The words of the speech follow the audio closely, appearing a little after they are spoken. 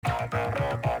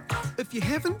If you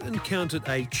haven't encountered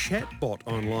a chatbot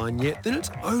online yet, then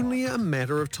it's only a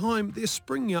matter of time. They're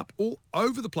springing up all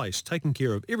over the place, taking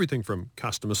care of everything from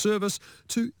customer service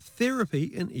to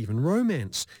therapy and even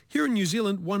romance. Here in New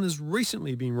Zealand, one has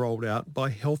recently been rolled out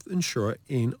by health insurer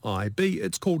NIB.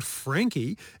 It's called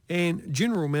Frankie, and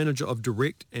General Manager of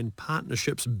Direct and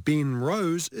Partnerships, Ben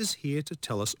Rose, is here to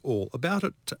tell us all about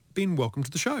it. Ben, welcome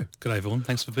to the show. Good day, everyone.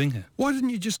 Thanks for being here. Why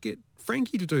didn't you just get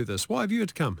Frankie to do this? Why have you had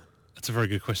to come? That's a very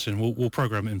good question. We'll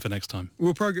program it in for next time.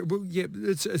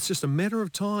 It's just a matter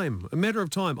of time. A matter of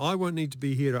time. I won't need to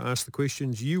be here to ask the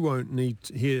questions. You won't need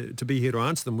to be here to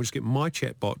answer them. We'll just get my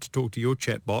chatbot to talk to your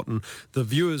chatbot, and the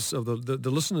viewers of the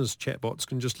listeners' chatbots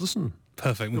can just listen.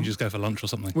 Perfect. We can just go for lunch or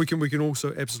something. We can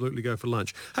also absolutely go for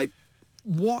lunch. Hey,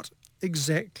 what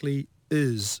exactly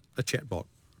is a chatbot?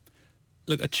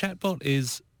 Look, a chatbot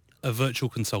is a virtual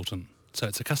consultant. So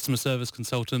it's a customer service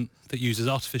consultant that uses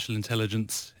artificial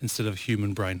intelligence instead of a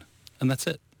human brain. And that's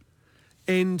it.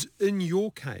 And in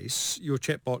your case, your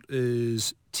chatbot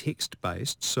is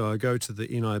text-based. So I go to the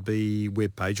NIB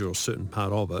webpage or a certain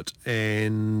part of it,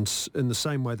 and in the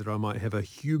same way that I might have a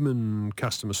human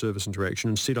customer service interaction,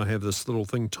 instead I have this little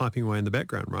thing typing away in the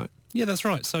background, right? Yeah, that's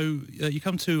right. So you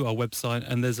come to our website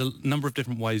and there's a number of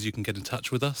different ways you can get in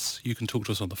touch with us. You can talk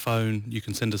to us on the phone, you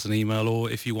can send us an email, or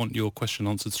if you want your question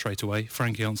answered straight away,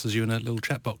 Frankie answers you in a little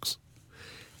chat box.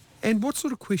 And what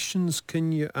sort of questions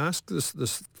can you ask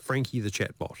this Frankie the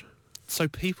chatbot? So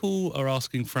people are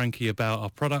asking Frankie about our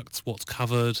products, what's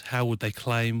covered, how would they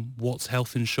claim, what's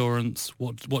health insurance,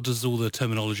 what does all the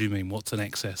terminology mean, what's an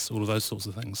excess, all of those sorts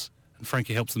of things. And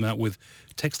Frankie helps them out with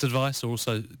text advice, or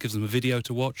also gives them a video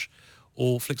to watch,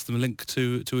 or flicks them a link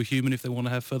to a human if they want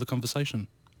to have further conversation.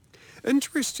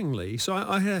 Interestingly, so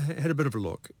I had a bit of a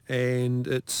look, and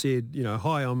it said,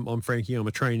 hi, I'm Frankie, I'm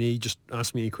a trainee, just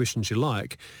ask me any questions you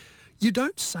like. You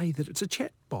don't say that it's a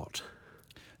chatbot.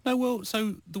 No, well,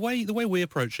 so the way we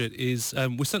approach it is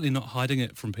we're certainly not hiding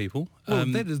it from people. Well,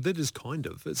 that is kind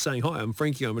of. It's saying, hi, I'm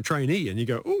Frankie, I'm a trainee, and you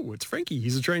go, oh, it's Frankie,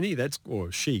 he's a trainee.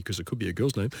 Or she, because it could be a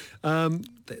girl's name.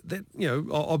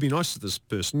 I'll be nice to this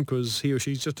person because he or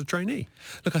she's just a trainee.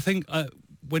 Look, I think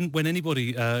when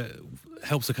anybody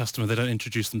helps a customer, they don't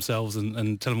introduce themselves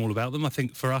and tell them all about them. I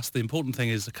think for us, the important thing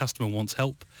is the customer wants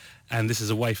help, and this is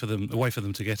a way for them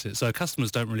to get it. So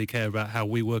customers don't really care about how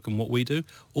we work and what we do.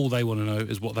 All they want to know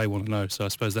is what they want to know. So I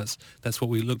suppose that's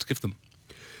what we look to give them.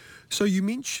 So you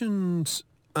mentioned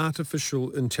artificial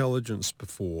intelligence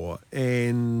before,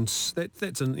 and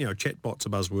that's chatbot's a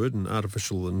buzzword, and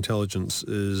artificial intelligence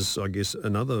is, I guess,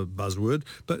 another buzzword.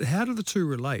 But how do the two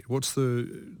relate? What's the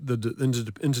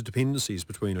interdependencies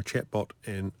between a chatbot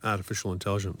and artificial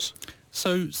intelligence?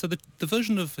 So the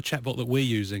version of the chatbot that we're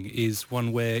using is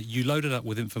one where you load it up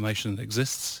with information that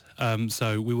exists.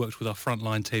 So we worked with our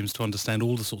frontline teams to understand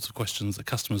all the sorts of questions that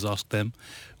customers ask them.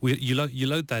 You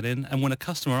load that in, and when a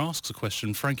customer asks a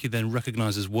question, Frankie then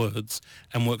recognises words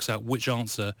and works out which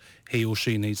answer he or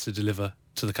she needs to deliver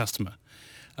to the customer.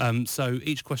 So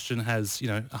each question has,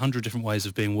 100 different ways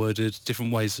of being worded,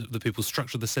 different ways that people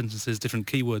structure the sentences, different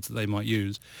keywords that they might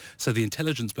use. So the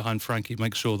intelligence behind Frankie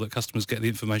makes sure that customers get the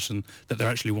information that they're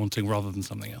actually wanting rather than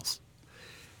something else.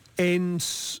 And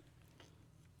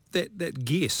that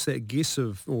guess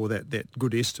of, or that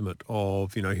good estimate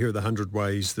of, here are the 100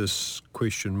 ways this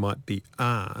question might be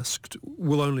asked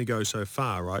will only go so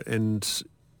far, right? And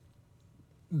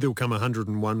there'll come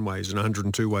 101 ways and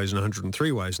 102 ways and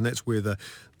 103 ways, and that's where the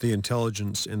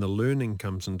intelligence and the learning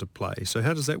comes into play. So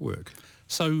how does that work?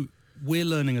 So we're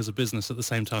learning as a business at the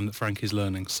same time that Frankie's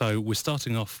learning. So we're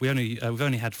starting off, we've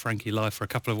only had Frankie live for a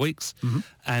couple of weeks,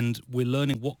 and we're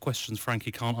learning what questions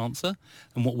Frankie can't answer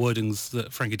and what wordings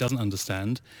that Frankie doesn't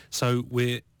understand. So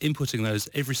we're inputting those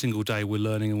every single day. We're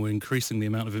learning, and we're increasing the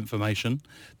amount of information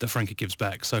that Frankie gives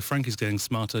back. So Frankie's getting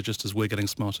smarter just as we're getting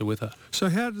smarter with her. So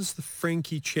how does the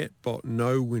Frankie chatbot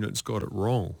know when it's got it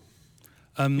wrong?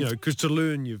 Because to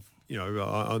learn,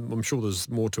 I'm sure there's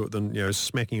more to it than,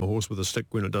 smacking a horse with a stick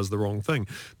when it does the wrong thing.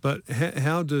 But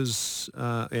how does,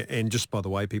 and just by the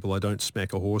way, people, I don't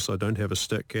smack a horse, I don't have a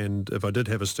stick, and if I did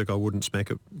have a stick, I wouldn't smack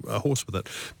a horse with it.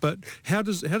 But how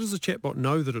does the chatbot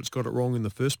know that it's got it wrong in the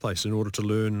first place in order to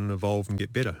learn and evolve and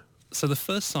get better? So the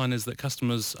first sign is that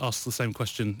customers ask the same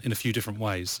question in a few different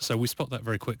ways. So we spot that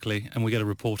very quickly, and we get a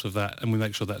report of that, and we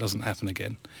make sure that doesn't happen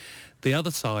again. The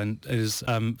other sign is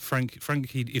Frankie,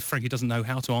 if Frankie doesn't know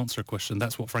how to answer a question,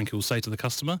 that's what Frankie will say to the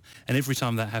customer. And every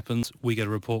time that happens, we get a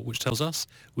report which tells us,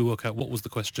 we work out what was the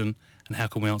question and how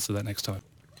can we answer that next time.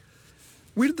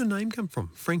 Where did the name come from,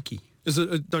 Frankie? Is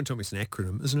it? Don't tell me it's an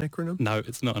acronym. Is it an acronym? No,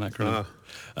 it's not an acronym.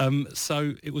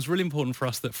 So it was really important for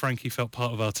us that Frankie felt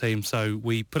part of our team. So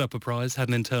we put up a prize, had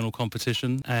an internal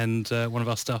competition, and one of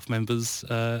our staff members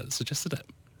suggested it.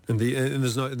 And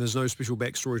there's no special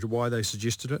backstory to why they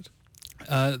suggested it.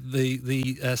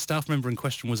 The staff member in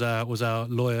question was our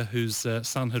lawyer, whose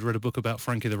son had read a book about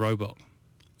Frankie the robot.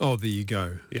 Oh, there you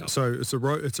go. Yeah. So it's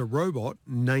a robot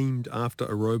named after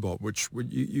a robot, which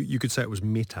you could say it was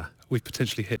meta. We've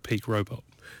potentially hit peak robot.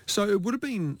 So it would have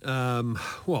been,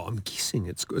 well, I'm guessing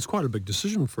it's quite a big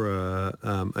decision for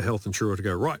a health insurer to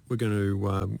go, right, we're going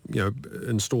to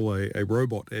install a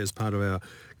robot as part of our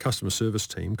customer service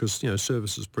team, because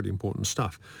service is pretty important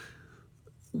stuff.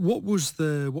 What was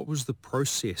the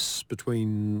process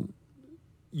between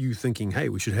you thinking, hey,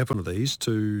 we should have one of these,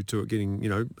 to it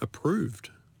getting approved?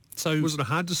 So was it a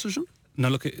hard decision? No,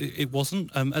 look, it wasn't.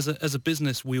 As a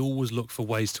business, we always look for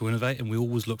ways to innovate, and we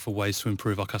always look for ways to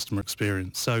improve our customer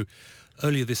experience. So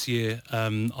earlier this year,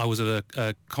 I was at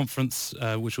a conference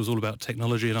which was all about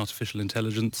technology and artificial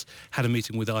intelligence, had a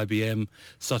meeting with IBM,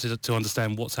 started to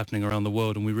understand what's happening around the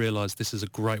world, and we realised this is a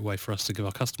great way for us to give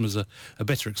our customers a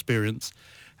better experience.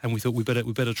 And we thought we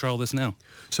better trial this now.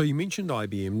 So you mentioned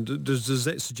IBM. Does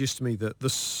that suggest to me that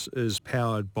this is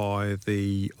powered by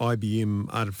the IBM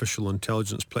artificial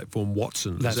intelligence platform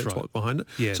Watson? That's right. What's behind it?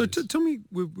 Yeah. So tell me,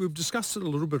 we've discussed it a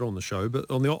little bit on the show, but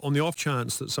on the off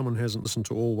chance that someone hasn't listened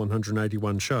to all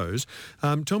 181 shows,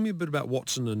 tell me a bit about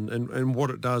Watson and what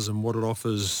it does and what it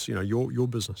offers. Your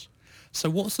business. So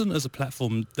Watson as a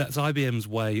platform, that's IBM's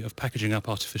way of packaging up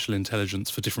artificial intelligence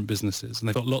for different businesses. And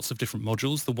they've got lots of different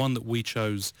modules. The one that we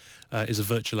chose is a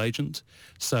virtual agent.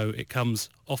 So it comes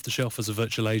off the shelf as a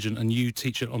virtual agent, and you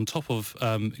teach it on top of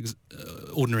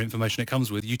ordinary information it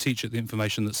comes with. You teach it the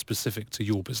information that's specific to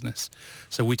your business.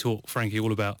 So we taught Frankie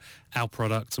all about our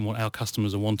products and what our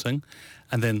customers are wanting.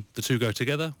 And then the two go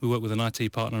together. We work with an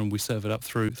IT partner and we serve it up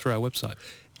through our website.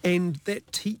 And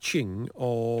that teaching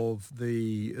of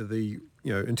the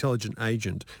intelligent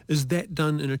agent, is that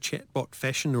done in a chatbot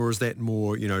fashion, or is that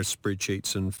more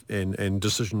spreadsheets and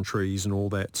decision trees and all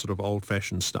that sort of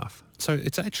old-fashioned stuff? So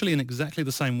it's actually in exactly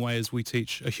the same way as we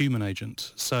teach a human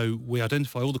agent. So we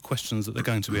identify all the questions that they're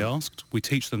going to be asked. We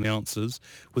teach them the answers.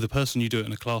 With a person, you do it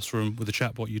in a classroom. With a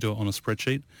chatbot, you do it on a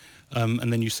spreadsheet.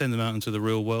 And then you send them out into the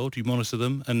real world. You monitor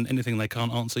them, and anything they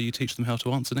can't answer, you teach them how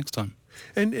to answer next time.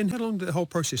 And how long did the whole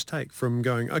process take from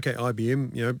going, okay,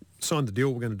 IBM, signed the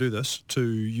deal, we're going to do this, to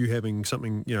you having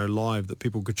something, live that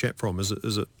people could chat from? Is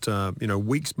it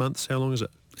weeks, months? How long is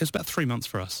it? It's about 3 months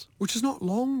for us. Which is not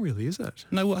long, really, is it?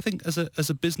 No, well, I think as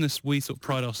a business, we sort of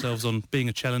pride ourselves on being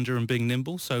a challenger and being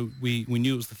nimble. So we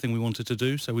knew it was the thing we wanted to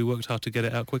do, so we worked hard to get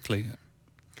it out quickly.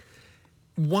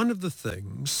 One of the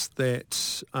things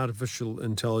that artificial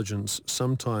intelligence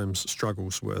sometimes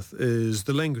struggles with is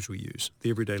the language we use, the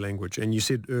everyday language. And you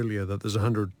said earlier that there's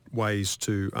 100 ways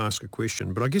to ask a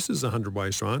question, but I guess there's 100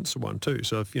 ways to answer one too.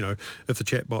 So if the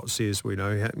chatbot says,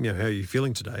 how are you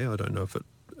feeling today? I don't know if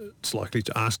it's likely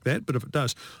to ask that, but if it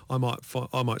does, I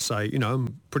might say,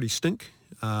 I'm pretty stink,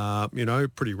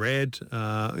 pretty rad,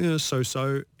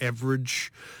 so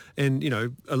average. And,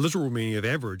 a literal meaning of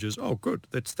average is, oh, good,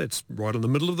 that's right in the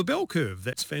middle of the bell curve.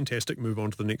 That's fantastic. Move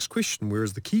on to the next question.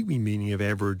 Whereas the Kiwi meaning of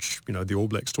average, the All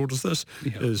Blacks taught us this,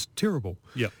 is terrible.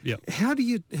 Yeah. How do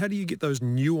you get those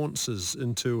nuances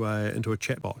into a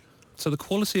chatbot? So the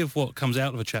quality of what comes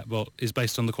out of a chatbot is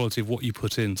based on the quality of what you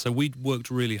put in. So we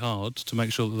worked really hard to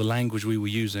make sure that the language we were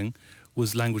using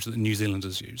was language that New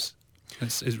Zealanders use.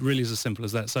 It really is as simple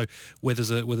as that. So where there's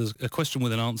a question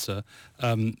with an answer,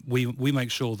 we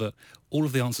make sure that all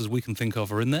of the answers we can think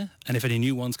of are in there, and if any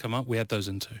new ones come up, we add those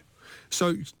in too.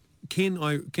 So can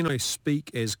I speak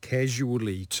as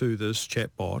casually to this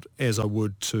chatbot as I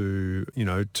would to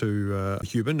a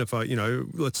human? If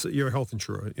let's say you're a health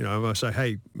insurer, if I say,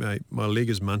 hey mate, my leg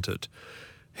is munted,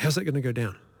 how's that going to go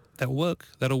down? That'll work.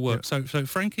 Yeah. So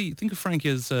Frankie, think of Frankie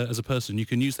as a person. You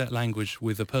can use that language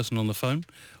with a person on the phone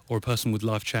or a person with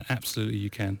live chat. Absolutely,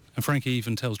 you can. And Frankie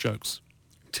even tells jokes.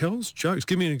 Tells jokes?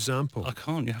 Give me an example. I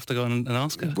can't. You have to go and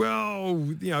ask her. Well,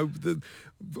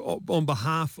 on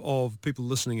behalf of people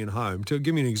listening at home,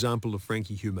 give me an example of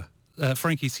Frankie humour.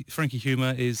 Frankie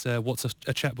humour is what's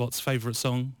a chatbot's favourite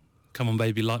song? Come on,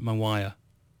 baby, light my wire.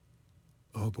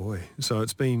 Oh boy! So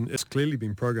it's clearly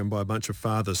been programmed by a bunch of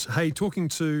fathers. Hey, talking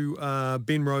to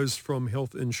Ben Rose from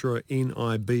health insurer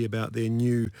NIB about their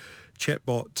new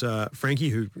chatbot, Frankie,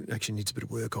 who actually needs a bit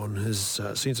of work on his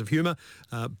sense of humour.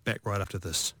 Back right after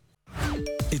this.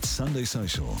 It's Sunday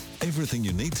Social. Everything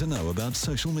you need to know about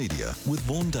social media with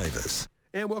Vaughan Davis.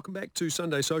 And welcome back to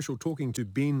Sunday Social, talking to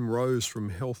Ben Rose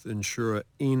from health insurer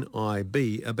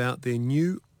NIB about their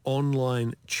new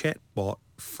online chatbot,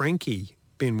 Frankie.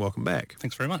 Ben, welcome back.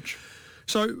 Thanks very much.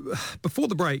 So before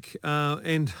the break,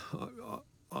 and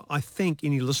I thank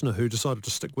any listener who decided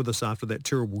to stick with us after that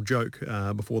terrible joke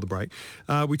before the break,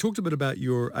 we talked a bit about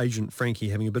your agent, Frankie,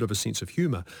 having a bit of a sense of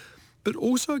humour. But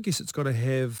also, I guess it's got to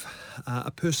have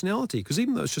a personality, because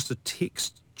even though it's just a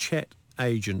text chat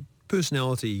agent,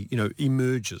 personality,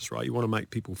 emerges, right? You want to make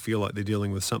people feel like they're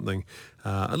dealing with something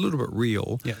a little bit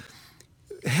real. Yeah.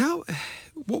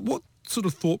 What sort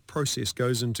of thought process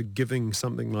goes into giving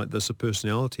something like this a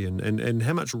personality, and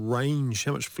how much range,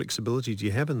 how much flexibility do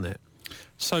you have in that?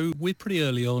 So we're pretty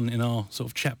early on in our sort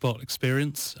of chatbot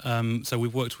experience. So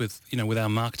we've worked with our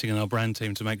marketing and our brand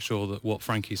team to make sure that what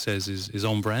Frankie says is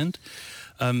on brand.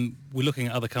 We're looking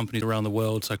at other companies around the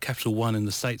world. So Capital One in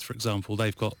the States, for example,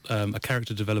 they've got a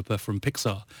character developer from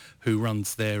Pixar who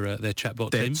runs their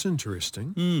chatbot team. That's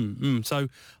interesting. So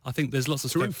I think there's lots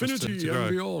of To scope for us infinity to grow.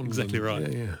 and beyond. Exactly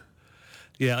right. Yeah.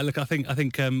 Yeah, look, I think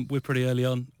we're pretty early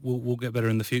on. We'll get better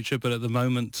in the future, but at the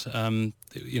moment,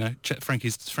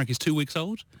 Frankie's 2 weeks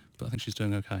old, but I think she's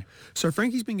doing okay. So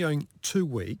Frankie's been going 2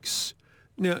 weeks.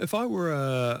 Now, if I were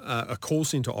a call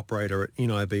centre operator at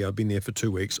NIB, I've been there for 2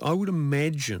 weeks, I would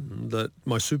imagine that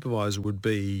my supervisor would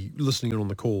be listening in on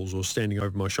the calls or standing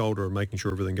over my shoulder and making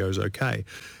sure everything goes okay.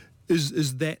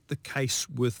 Is that the case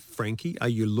with Frankie? Are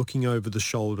you looking over the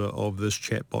shoulder of this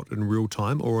chatbot in real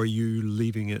time, or are you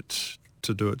leaving it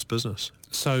to do its business?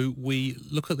 So we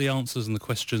look at the answers and the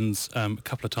questions a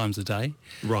couple of times a day.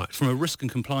 Right. From a risk and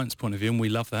compliance point of view, and we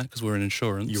love that because we're in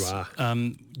insurance. You are.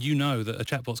 You know that a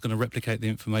chatbot's going to replicate the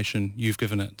information you've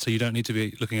given it, so you don't need to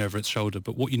be looking over its shoulder.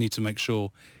 But what you need to make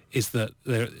sure is that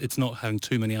it's not having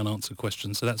too many unanswered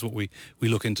questions. So that's what we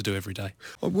look into do every day.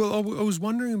 Well, I was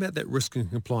wondering about that risk and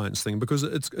compliance thing, because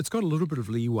it's got a little bit of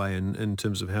leeway in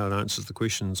terms of how it answers the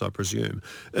questions, I presume.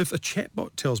 If a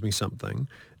chatbot tells me something,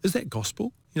 is that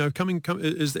gospel? Is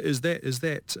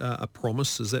that a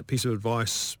promise? Is that piece of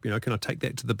advice? Can I take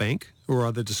that to the bank, or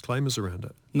are there disclaimers around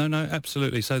it? No,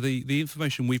 absolutely. So the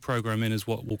information we program in is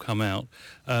what will come out.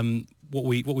 What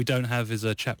we don't have is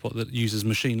a chatbot that uses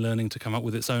machine learning to come up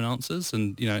with its own answers,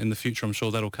 and in the future I'm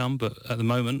sure that'll come. But at the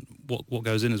moment, what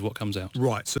goes in is what comes out.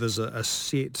 Right. So there's a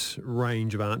set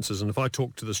range of answers, and if I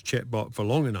talk to this chatbot for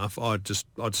long enough, I'd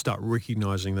start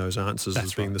recognising those answers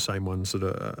as being the same ones that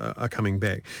are coming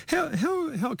back. How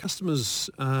are customers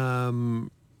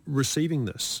receiving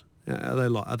this?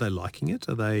 Are they liking it?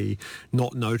 Are they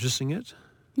not noticing it?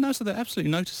 No, so they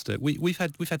absolutely noticed it. We've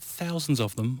had thousands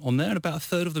of them on there, and about a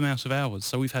third of them out of hours.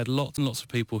 So we've had lots and lots of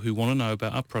people who want to know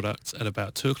about our products at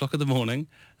about 2:00 in the morning,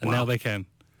 and now they can.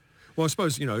 Well, I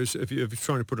suppose, if you're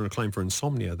trying to put in a claim for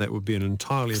insomnia, that would be an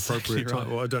entirely appropriate time.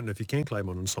 Well, I don't know if you can claim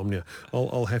on insomnia.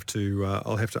 I'll have to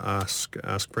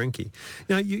ask Frankie.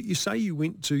 Now, you say you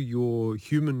went to your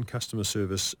human customer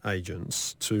service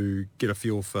agents to get a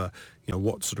feel for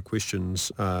what sort of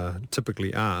questions are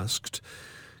typically asked.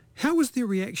 How was their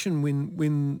reaction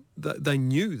when they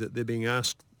knew that they're being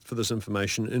asked for this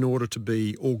information in order to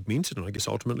be augmented and I guess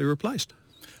ultimately replaced?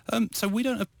 So we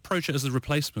don't approach it as a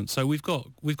replacement. So we've got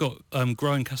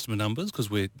growing customer numbers because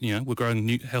we're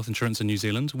growing health insurance in New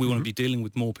Zealand. We want to be dealing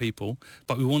with more people,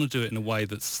 but we want to do it in a way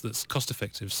that's cost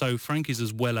effective. So Frankie's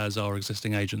as well as our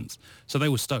existing agents. So they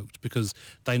were stoked because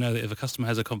they know that if a customer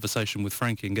has a conversation with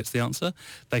Frankie and gets the answer,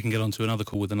 they can get onto another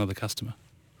call with another customer.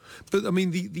 But I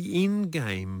mean, the end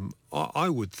game, I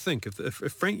would think, if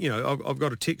Frank, I've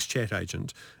got a text chat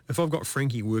agent. If I've got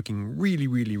Frankie working really,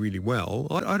 really, really well,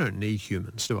 I don't need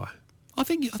humans, do I? I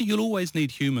think you'll always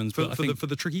need humans, for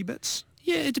the tricky bits.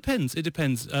 Yeah, it depends. I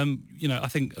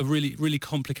think a really, really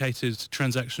complicated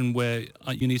transaction where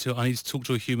I need to talk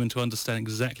to a human to understand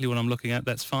exactly what I'm looking at.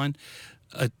 That's fine.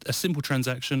 A simple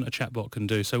transaction, a chatbot can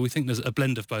do. So we think there's a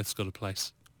blend of both's got a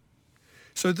place.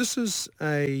 So this is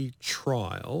a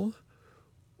trial.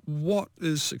 What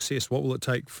is success? What will it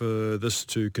take for this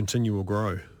to continue or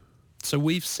grow? So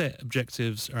we've set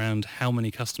objectives around how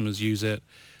many customers use it,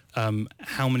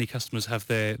 how many customers have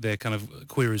their kind of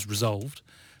queries resolved.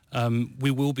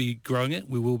 We will be growing it.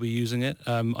 We will be using it.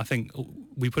 I think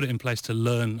we put it in place to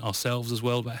learn ourselves as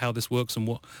well about how this works and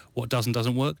what does and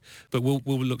doesn't work. But we'll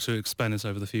look to expand this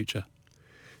over the future.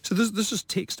 So this is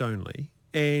text only.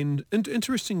 And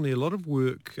interestingly, a lot of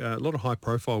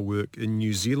high-profile work in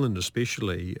New Zealand,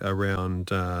 especially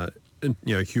around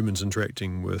humans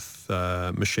interacting with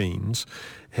machines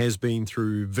has been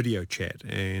through video chat.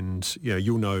 And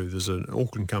you'll know there's an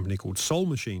Auckland company called Soul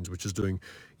Machines which is doing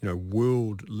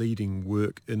world-leading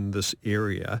work in this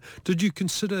area. Did you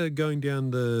consider going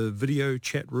down the video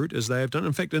chat route as they have done?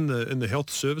 In fact, in the health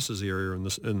services area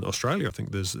in Australia, I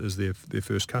think is their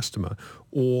first customer.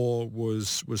 Or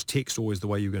was text always the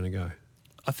way you were going to go?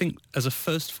 I think as a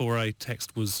first foray,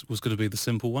 text was going to be the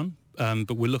simple one.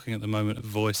 But we're looking at the moment at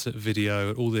voice, at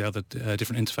video, at all the other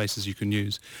different interfaces you can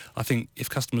use. I think if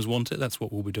customers want it, that's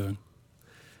what we'll be doing.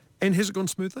 And has it gone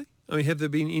smoothly? I mean, have there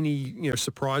been any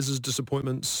surprises,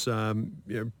 disappointments,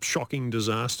 shocking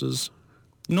disasters?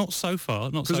 Not so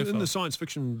far. Because in the science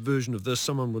fiction version of this,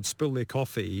 someone would spill their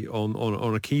coffee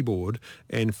on a keyboard,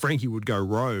 and Frankie would go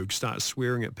rogue, start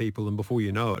swearing at people, and before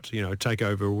you know it, take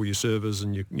over all your servers,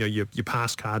 and your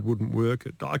pass card wouldn't work.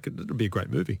 It'd be a great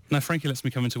movie. No, Frankie lets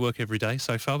me come into work every day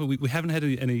so far, but we haven't had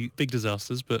any big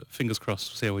disasters. But fingers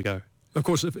crossed, we'll see how we go. Of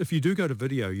course, if you do go to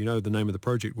video, the name of the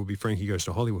project will be Frankie Goes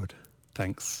to Hollywood.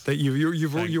 Thanks. That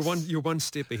you're one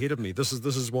step ahead of me. This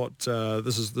is why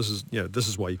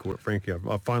you call it Frankie.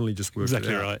 I finally just worked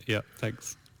exactly it out. Right. Yeah.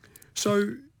 Thanks.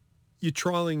 So you're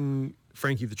trialing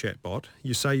Frankie the chatbot.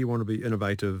 You say you want to be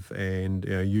innovative and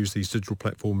use these digital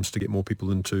platforms to get more people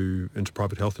into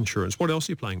private health insurance. What else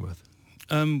are you playing with?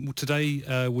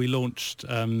 Today we launched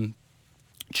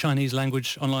Chinese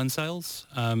language online sales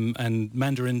and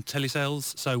Mandarin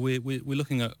telesales. So we're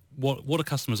looking at what are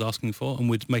customers asking for, and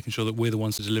we're making sure that we're the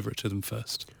ones to deliver it to them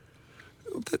first.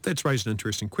 That's raised an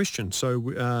interesting question. So,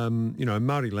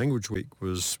 Māori Language Week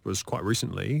was quite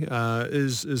recently.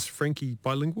 Is Frankie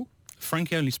bilingual?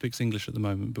 Frankie only speaks English at the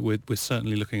moment, but we're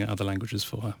certainly looking at other languages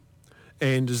for her.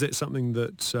 And is that something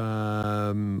that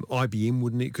IBM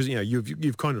would need? Because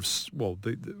you've kind of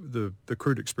the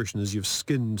crude expression is you've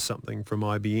skinned something from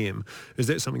IBM. Is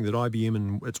that something that IBM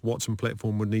and its Watson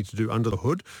platform would need to do under the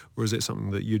hood, or is that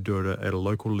something that you do at a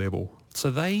local level?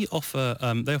 So they offer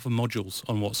modules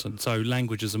on Watson. So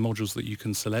languages are modules that you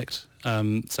can select.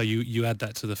 So you add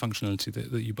that to the functionality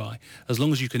that you buy. As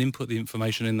long as you can input the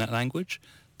information in that language,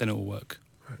 then it will work.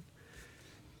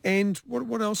 And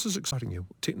what else is exciting you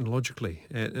technologically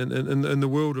in the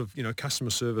world of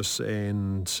customer service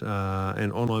and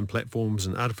online platforms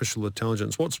and artificial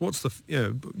intelligence? What's the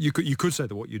you could say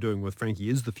that what you're doing with Frankie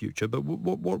is the future, but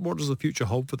what does the future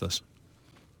hold for this?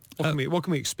 What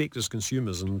can we expect as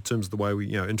consumers in terms of the way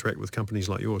we interact with companies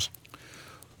like yours?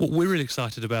 What we're really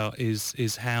excited about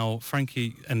is how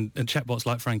Frankie and chatbots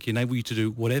like Frankie enable you to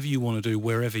do whatever you want to do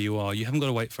wherever you are. You haven't got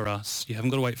to wait for us. You haven't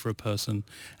got to wait for a person,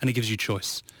 and it gives you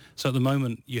choice. So at the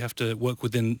moment, you have to work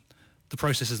within the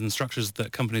processes and structures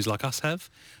that companies like us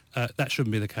have. That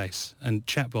shouldn't be the case. And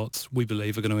chatbots, we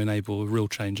believe, are going to enable a real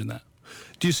change in that.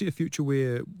 Do you see a future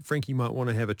where Frankie might want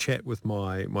to have a chat with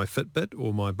my Fitbit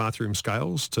or my bathroom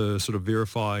scales to sort of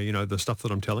verify, the stuff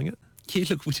that I'm telling it? Yeah,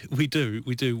 look, we do.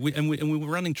 And we were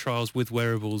running trials with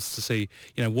wearables to see,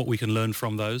 what we can learn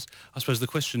from those. I suppose the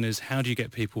question is, how do you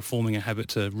get people forming a habit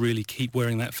to really keep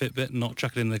wearing that Fitbit and not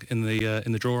chuck it in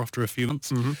the drawer after a few months?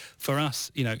 Mm-hmm. For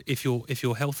us, if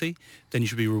you're healthy, then you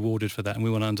should be rewarded for that. And we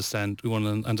want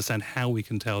to understand how we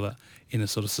can tell that in a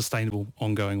sort of sustainable,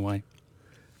 ongoing way.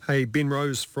 Hey, Ben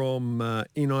Rose from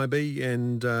NIB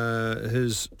and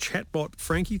his chatbot,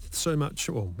 Frankie, so much.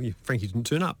 Well, Frankie didn't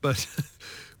turn up, but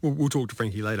we'll talk to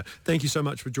Frankie later. Thank you so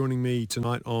much for joining me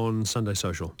tonight on Sunday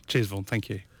Social. Cheers, Vaughan. Thank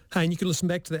you. Hey, and you can listen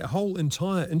back to that whole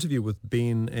entire interview with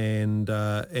Ben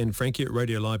and Frankie at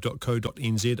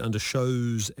radiolive.co.nz under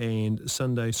shows and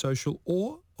Sunday Social,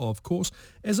 or of course,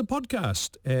 as a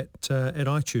podcast at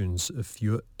iTunes if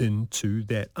you're into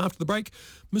that. After the break,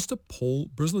 Mr. Paul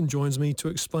Brislin joins me to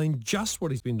explain just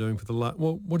what he's been doing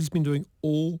what he's been doing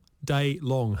all day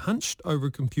long, hunched over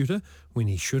a computer when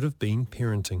he should have been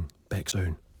parenting. Back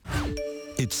soon.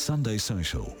 It's Sunday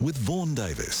Social with Vaughan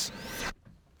Davis.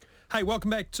 Hey,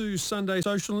 welcome back to Sunday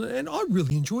Social, and I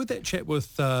really enjoyed that chat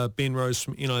with Ben Rose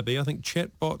from NIB. I think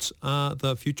chatbots are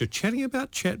the future. Chatting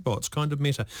about chatbots, kind of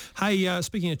meta. Hey,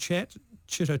 speaking of chitter.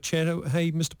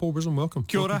 Hey, Mr. Paul Brislin, welcome.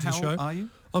 Kia ora, welcome to the show. How are you?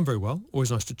 I'm very well.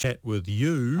 Always nice to chat with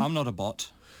you. I'm not a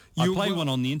bot. I play one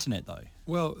on the internet, though.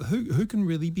 Well, who can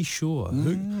really be sure?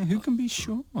 Who can be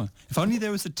sure? If only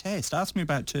there was a test. Ask me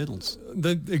about turtles.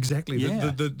 Exactly.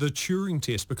 Yeah. The Turing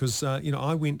test, because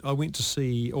I went to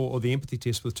see or the empathy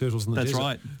test with turtles in the desert. That's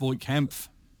right. Voight Kampf.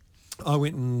 I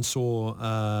went and saw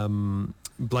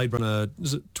Blade Runner,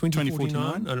 is it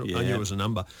 2049? 2049? I knew Yeah. it was a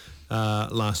number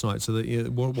last night. So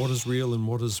that, what is real and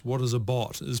what is a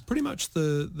bot is pretty much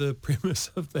the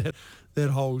premise of that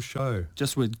whole show.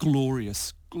 Just with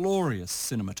glorious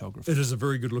cinematography. It is a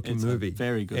very good looking It's a movie.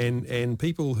 very good And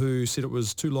people who said it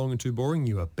was too long and too boring,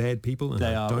 you are bad people. And They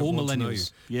I are don't all want to know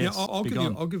millennials. you. Yes, Now, be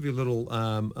gone. I'll give you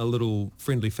a little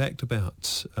friendly fact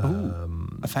about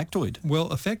A factoid.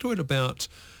 a factoid about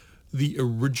the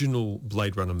original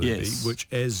Blade Runner movie, Yes. which,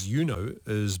 as you know,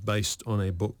 is based on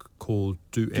a book called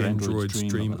Do Androids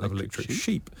Dream of Electric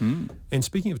Sheep? And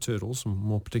speaking of turtles, and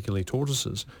more particularly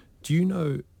tortoises, do you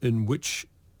know in which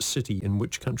city, in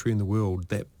which country in the world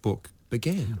that book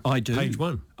began? I do. Page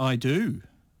 1. I do.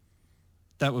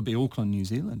 That would be Auckland, New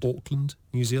Zealand. Auckland,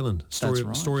 New Zealand. That's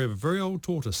right. Story of a very old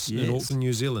tortoise in Yes. Auckland,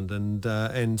 New Zealand.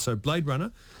 And so Blade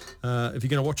Runner, if you're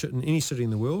going to watch it in any city in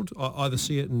the world, either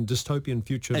see it in dystopian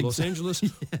future Los Angeles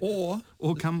or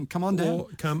Come on down. or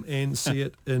come and see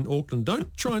it in Auckland.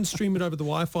 Don't try and stream it over the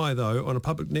Wi-Fi though on a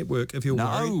public network if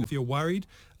you're worried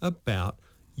about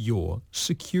your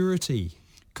security.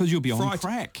 Because you'll be on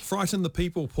crack. Frighten the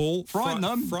people, Paul. Frighten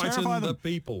them, Frighten terrify the them.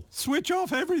 people. Switch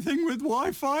off everything with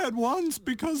Wi-Fi at once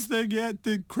because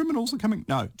the criminals are coming.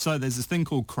 No, so there's this thing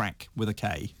called crack with a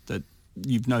K that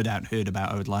you've no doubt heard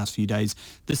about over the last few days.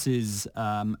 This is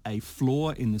a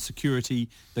flaw in the security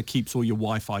that keeps all your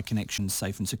Wi-Fi connections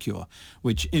safe and secure,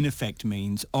 which in effect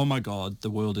means, oh my God, the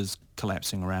world is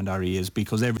collapsing around our ears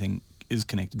because everything is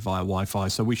connected via Wi-Fi,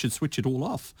 so we should switch it all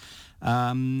off.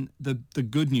 The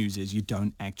good news is you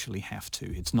don't actually have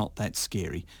to. It's not that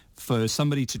scary. For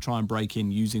somebody to try and break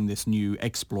in using this new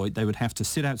exploit, they would have to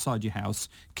sit outside your house,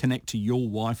 connect to your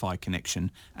Wi-Fi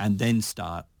connection, and then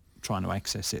start trying to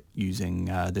access it using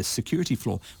this security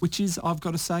flaw, which is, I've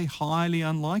got to say, highly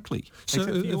unlikely, So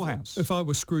except for your house. if I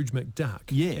was Scrooge McDuck,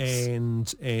 Yes.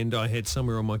 and I had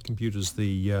somewhere on my computers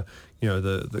the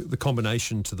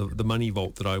combination to the money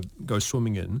vault that I go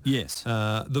swimming in. Yes.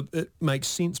 It makes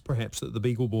sense perhaps that the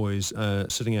Beagle Boys are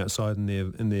sitting outside in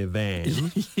their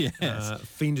van, Yes.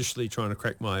 fiendishly trying to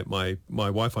crack my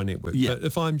Wi-Fi network. Yeah. But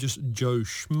if I'm just Joe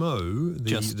Schmo,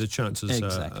 the chances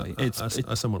Exactly.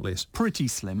 are somewhat less. Pretty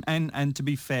slim. And to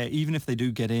be fair, even if they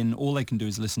do get in, all they can do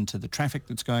is listen to the traffic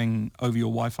that's going over your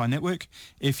Wi-Fi network.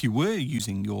 If you were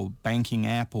using your banking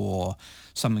app or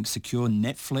something secure,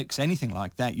 Netflix, anything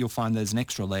like that, you'll find there's an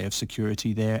extra layer of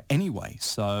security there anyway.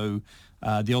 So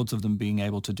the odds of them being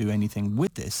able to do anything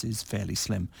with this is fairly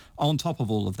slim. On top of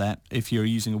all of that, if you're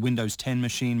using a Windows 10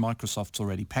 machine, Microsoft's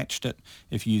already patched it.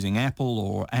 If you're using Apple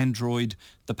or Android,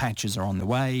 the patches are on the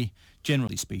way.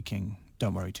 Generally speaking,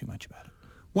 don't worry too much about it.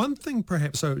 One thing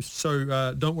perhaps,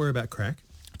 so don't worry about crack.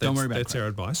 Don't worry about That's crack. our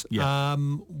advice. Yeah.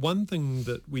 One thing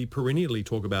that we perennially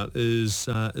talk about is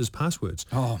passwords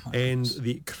and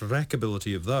the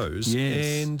crackability of those.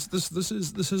 Yes. And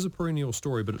this is a perennial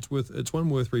story, but it's one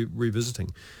worth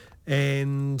revisiting.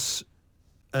 And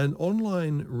an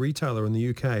online retailer in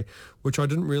the UK, which I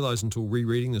didn't realise until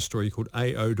rereading the story, called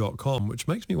AO.com, which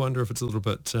makes me wonder if it's a little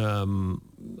bit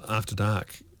after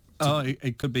dark.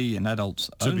 It could be an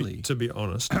adults only. To be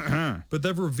honest. But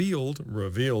they've revealed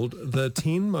the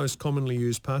 10 most commonly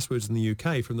used passwords in the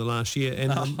UK from the last year.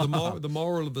 And the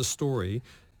moral of the story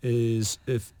is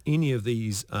if any of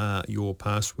these are your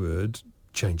password,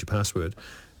 change your password.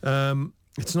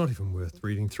 It's not even worth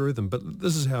reading through them, but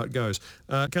this is how it goes.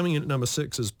 Coming in at number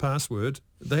 6 is password.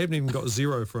 They haven't even got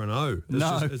 0 for an O.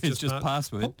 It's just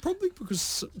password. Oh, probably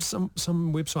because some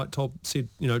website said,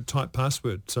 type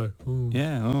password. So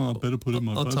Yeah, I better put in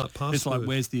my I'll password. type password. It's like,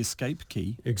 where's the escape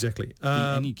key? exactly.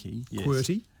 Any key. Yes.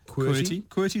 QWERTY.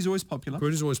 QWERTY's always popular.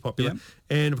 QWERTY's always popular. Yep.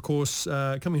 And of course,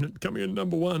 coming in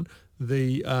number 1,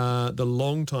 the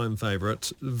long-time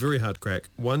favourite, very hard crack,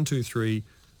 1, 2, 3,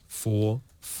 4,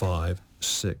 5,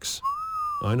 6.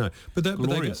 I know, but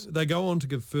Glorious. they go on to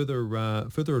give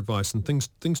further advice and things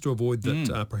to avoid that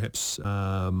are perhaps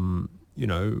also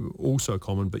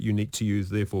common but unique to you,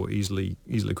 therefore easily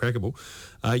crackable.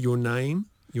 Your name,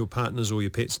 your partner's or your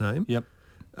pet's name. Yep.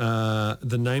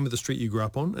 The name of the street you grew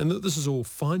up on, and this is all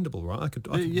findable, right? I could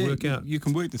work out. You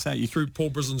can work this out. Through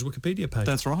Paul Brislin's Wikipedia page.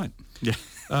 That's right. Yeah.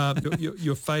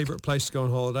 Your favourite place to go on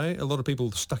holiday. A lot of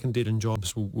people stuck in dead-end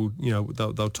jobs will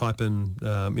they'll type in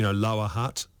Lower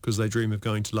Hutt because they dream of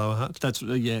going to Lower Hutt. That's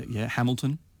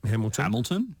Hamilton.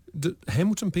 Hamilton. Do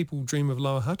Hamilton people dream of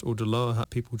Lower Hutt, or do Lower Hutt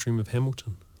people dream of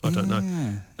Hamilton? I don't know.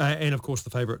 And of course the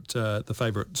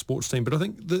favourite sports team. But I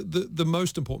think the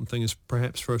most important thing is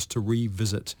perhaps for us to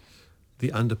revisit the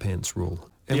underpants rule.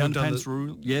 And The we've done underpants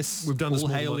rule. Yes. We've done this All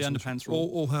more than hail the once. underpants rule.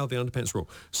 All hail the underpants rule.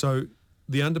 So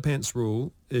the underpants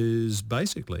rule is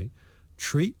basically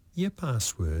treat your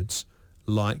passwords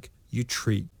like you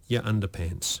treat your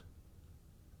underpants.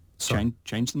 So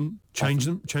Change them. change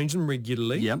them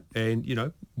regularly. Yep.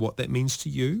 And what that means to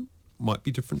you might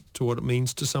be different to what it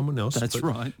means to someone else. That's but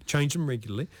right. Change them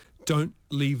regularly. Don't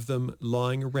leave them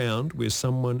lying around where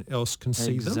someone else can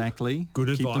see them. Exactly. Good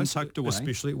Keep them advice, tucked away.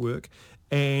 especially at work.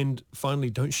 And finally,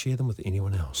 don't share them with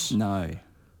anyone else. No,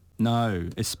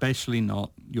 especially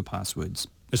not your passwords.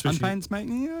 Underpants, mate?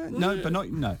 Yeah, no, but not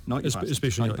your passwords.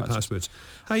 Especially not your passwords.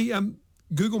 Hey,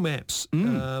 Google Maps.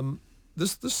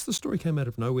 This story came out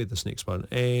of nowhere, this next one.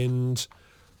 And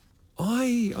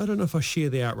I don't know if I share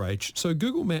the outrage. So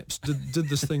Google Maps did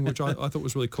this thing which I thought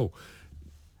was really cool.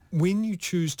 When you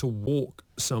choose to walk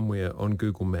somewhere on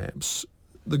Google Maps,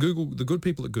 the good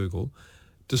people at Google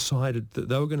decided that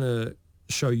they were going to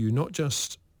show you not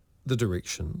just the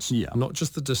directions, not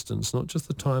just the distance, not just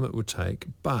the time it would take,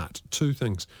 but two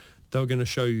things. They were going to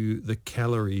show you the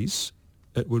calories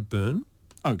it would burn.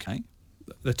 Okay.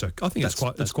 That's okay. I think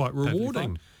it's quite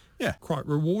rewarding. Yeah. Quite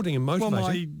rewarding and motivating. Well,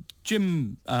 my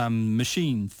gym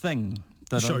machine thing,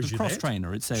 that Shows the you cross that.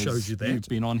 trainer, it says Shows you that. you've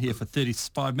been on here for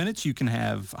 35 minutes, you can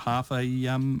have half a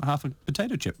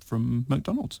potato chip from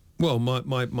McDonald's. Well, my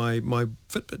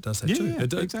Fitbit does that too. Yeah, It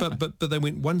does, exactly. But they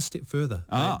went one step further.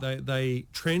 They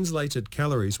translated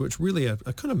calories, which really are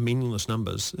kind of meaningless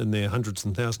numbers in their hundreds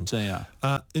and thousands, They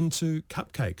are. into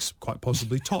cupcakes, quite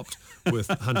possibly topped with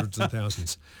hundreds and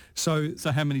thousands. So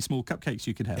So how many small cupcakes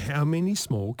you could have? how many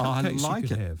small I cupcakes like you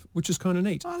could it. have, which is kind of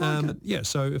neat. I like it. Yeah,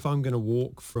 so if I'm going to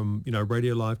walk from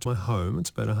Radio Live to my home,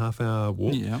 it's about a half-hour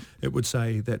walk. Yeah. It would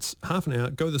say that's half an hour,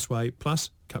 go this way,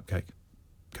 plus cupcake.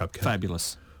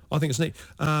 Fabulous. I think it's neat.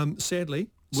 Sadly,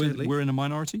 We're in a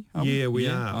minority? Are we? yeah, we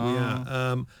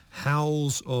are.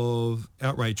 Howls of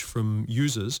outrage from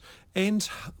users, and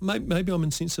maybe I'm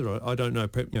insensitive. I don't know.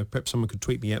 Perhaps someone could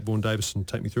tweet me at Vaughan Davis and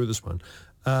take me through this one.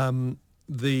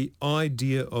 The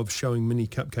idea of showing mini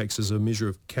cupcakes as a measure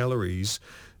of calories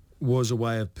was a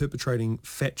way of perpetrating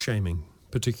fat shaming,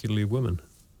 particularly of women.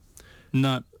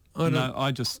 No,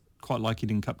 I just quite like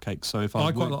eating cupcakes. So if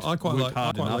I worked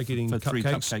hard enough like eating for 3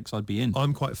 cupcakes, I'd be in.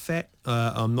 I'm quite fat.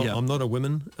 I'm not a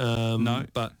woman. No,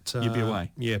 but you'd be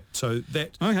away. Yeah. So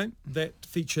that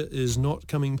feature is not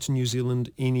coming to New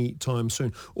Zealand anytime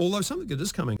soon. Although something that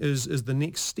is coming is the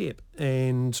next step.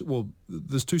 And well,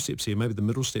 there's 2 steps here. Maybe the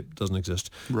middle step doesn't exist.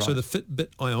 Right. So the Fitbit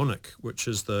Ionic, which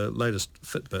is the latest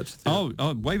Fitbit.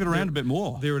 Wave it around a bit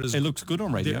more. There it is. It looks good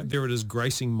on radio. There it is,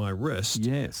 gracing my wrist.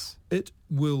 Yes. It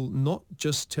will not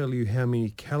just tell you how many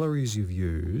calories you've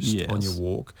used on your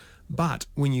walk, but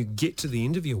when you get to the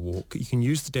end of your walk, you can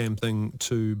use the damn thing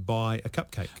to buy a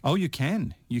cupcake. Oh, you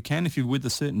can. You can if you're with a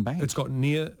certain bank. It's got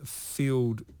near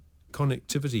field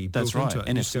connectivity That's built right, into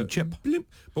it. NFC Just go chip. blimp.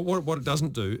 But what it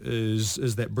doesn't do is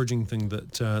that bridging thing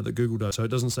that Google does. So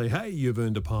it doesn't say, hey, you've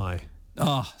earned a pie.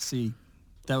 See,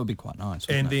 that would be quite nice.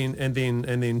 And wouldn't it?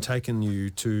 then taking you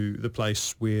to the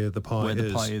place where the pie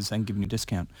is. And giving you a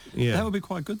discount. Yeah. That would be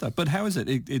quite good though. But how is it?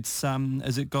 It's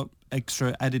has it got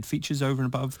extra added features over and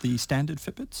above the standard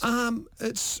Fitbits?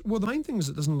 The main thing is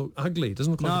it doesn't look ugly. It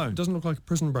doesn't look like a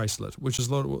prison bracelet, which is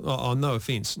a lot of, no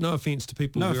offense to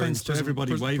people. No wearing offence to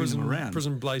everybody waving them around.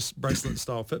 Prison bracelet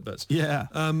style Fitbits. Yeah.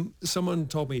 Someone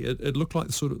told me it looked like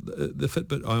the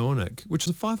Fitbit Ionic, which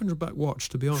is a $500 watch,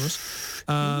 to be honest.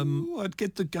 Ooh, I'd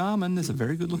get the Garmin. There's a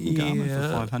very good looking Garmin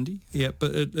for 500. Yeah,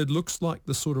 but it looks like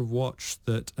the sort of watch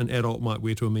that an adult might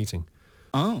wear to a meeting.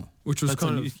 Oh, which was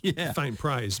kind of yeah. faint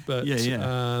praise, but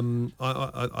Yeah.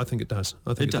 I think it does.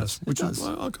 I think it does. It does.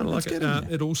 I kind of like Let's it. get in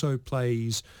there. It also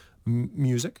plays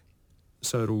music,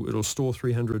 so it'll store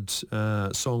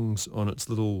 300 songs on its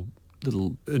little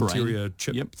interior brain.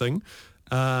 chip thing,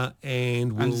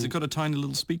 and has it got a tiny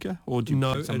little speaker, or do you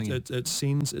no, plug something in? it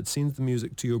sends the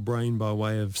music to your brain by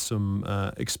way of some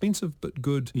expensive but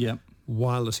good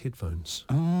wireless headphones.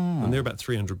 Oh. And they're about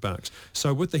 $300.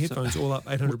 So with the headphones all up,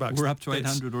 $800. We're up to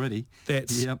 800 already.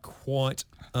 That's quite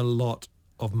a lot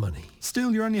of money.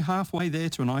 Still, you're only halfway there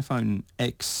to an iPhone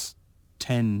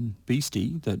X10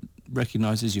 Beastie that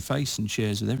recognises your face and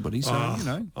shares with everybody. So,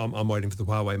 I'm waiting for the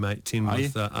Huawei Mate 10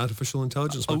 with artificial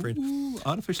intelligence, my friend. Ooh,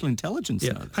 artificial intelligence.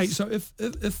 Yeah. No. Hey, so if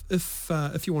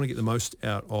you want to get the most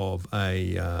out of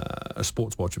a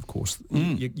sports watch, of course,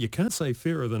 you can't say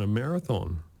fairer than a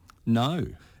marathon. No.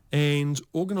 And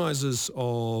organisers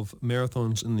of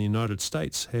marathons in the United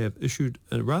States have issued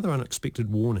a rather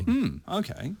unexpected warning.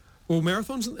 Okay. Well,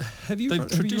 marathons, have you They've run,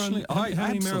 traditionally... how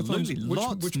many absolutely. marathons?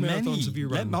 Lots, which marathons have you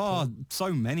run?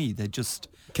 So many. They're just...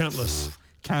 Countless.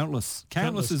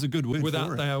 Countless is a good word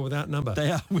for it. They are without number. They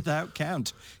are without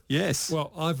count. Yes.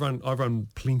 Well, I've run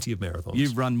plenty of marathons.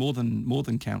 You've run more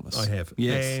than countless. I have.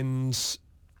 Yes. And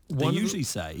They usually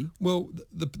say... Well,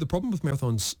 the problem with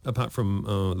marathons, apart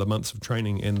from the months of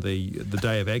training and the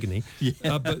day of agony,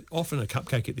 but often a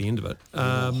cupcake at the end of it,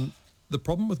 the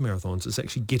problem with marathons is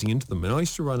actually getting into them. And I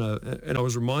used to run and I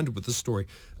was reminded with this story,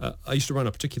 I used to run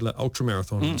a particular ultra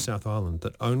marathon in the South Island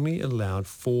that only allowed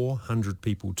 400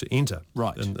 people to enter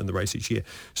in the race each year.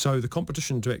 So the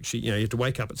competition to actually, you had to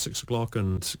wake up at 6 o'clock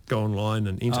and go online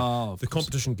and enter. The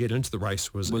competition to get into the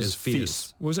race was as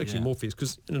fierce. Well, it was actually more fierce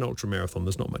because in an ultra marathon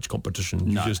there's not much competition.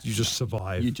 You just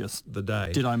survive the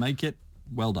day. Did I make it?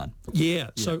 Well done.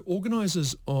 Yeah. So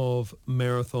organisers of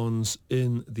marathons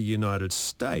in the United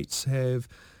States have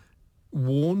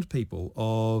warned people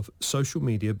of social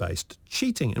media-based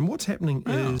cheating. And what's happening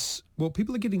is,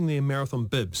 people are getting their marathon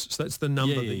bibs. So that's the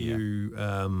number that you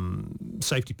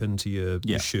safety pin to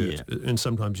your shirt. Yeah. And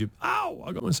sometimes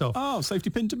I got myself. Oh, safety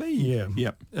pin to me. Yeah.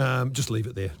 Yep. Just leave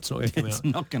it there. It's not going to come out. It's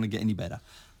not going to get any better.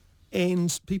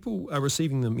 And people are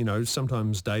receiving them,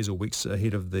 sometimes days or weeks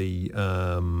ahead of the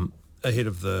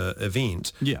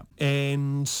event,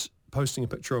 and posting a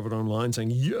picture of it online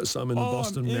saying, yes, I'm in the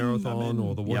Boston Marathon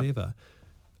or the whatever.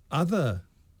 Other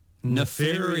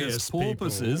nefarious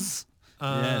purposes,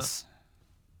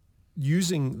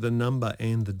 using the number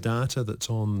and the data that's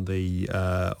on the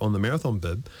marathon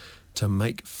bib to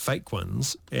make fake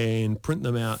ones and print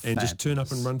them out and just turn up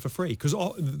and run for free. Because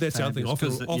that's the other thing.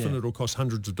 Often it'll cost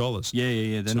hundreds of dollars.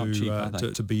 Yeah. They're not cheap, are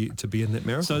they? to be in that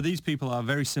marathon. So these people are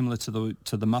very similar to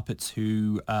the Muppets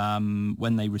who,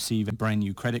 when they receive a brand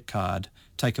new credit card,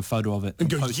 take a photo of it and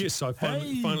go, yes, I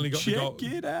finally got the gold.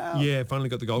 Check it out. Yeah, finally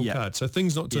got the gold card. So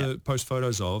things not to post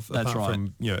photos of, apart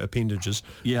from appendages.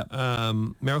 Yeah.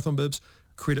 Marathon bibs,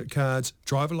 credit cards,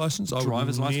 driver license. I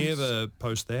would never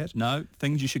post that. No,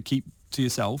 things you should keep to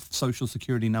yourself: social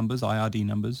security numbers, IRD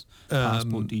numbers,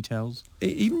 passport details.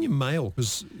 Even your mail,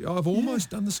 because I've almost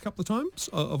done this a couple of times.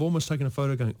 I've almost taken a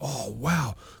photo going, oh,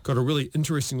 wow, got a really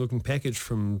interesting looking package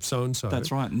from so-and-so.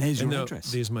 That's right, and there's your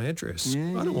address. There's my address. I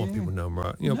don't want people to know I'm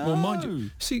right. Well, mind you,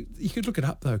 see, you could look it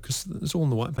up, though, because it's all in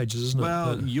the white pages, isn't it?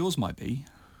 Well, yours might be.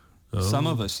 Some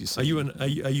of us, you see.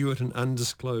 Are you at an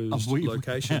undisclosed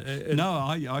location? No,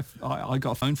 I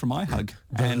got a phone from iHug,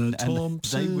 and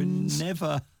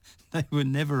they were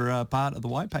never part of the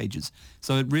white pages.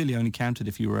 So it really only counted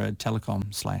if you were a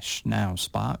Telecom/Now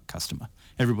Spark customer.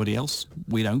 Everybody else,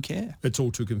 we don't care. It's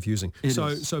all too confusing.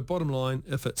 So bottom line,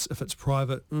 if it's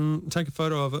private, take a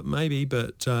photo of it maybe,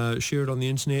 but share it on the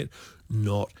internet,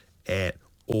 not at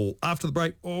all. After the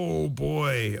break, oh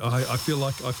boy, I feel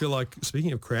like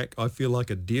speaking of crack, I feel like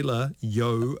a dealer.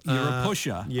 You're a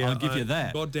pusher. Yeah, I'll give you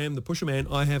that. Goddamn the pusher man.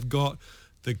 I have got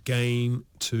the game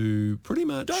to pretty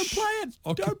much... Don't play it!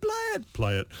 Don't play it!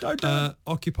 Play it. Don't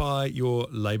occupy your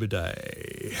Labour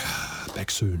Day.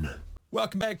 Back soon.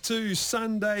 Welcome back to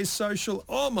Sunday Social.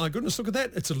 Oh my goodness, look at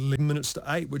that. It's 11 minutes to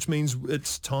 8, which means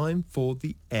it's time for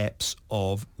the apps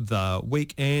of the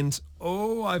week. And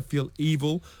I feel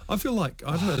evil. I feel like,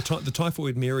 I don't know, the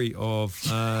typhoid Mary of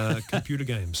computer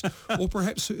games. Or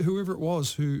perhaps whoever it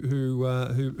was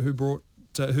who brought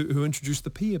who introduced the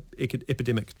pea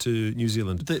epidemic to New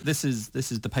Zealand. This is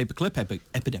the paperclip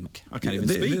epidemic. I can't even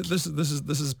speak. This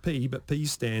is P, but P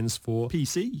stands for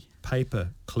PC. Paper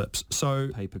clips.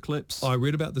 So paper clips. I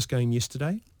read about this game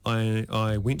yesterday.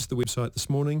 I went to the website this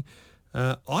morning.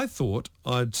 I thought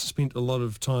I'd spent a lot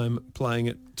of time playing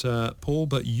it, Paul,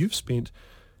 but you've spent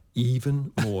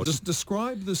even more. Just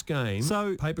describe this game,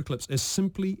 paper clips, as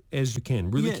simply as you can.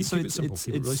 Really keep it simple.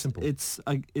 Keep it really simple. It's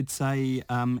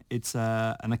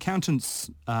an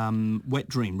accountant's wet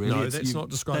dream. Really, no, that's not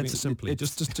describing it simply.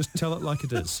 Just tell it like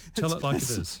it is. Tell it like it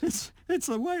is. It's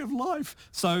a way of life.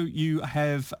 So you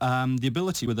have the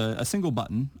ability with a single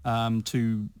button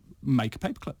to make a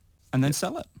paperclip and then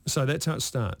sell it. So that's how it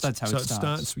starts. It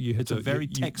starts. It's a very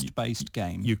text-based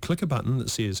game. You click a button that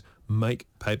says "Make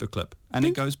paperclip," and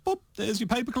it goes, "Boop! There's your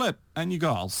paperclip." And you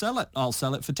go, "I'll sell it. I'll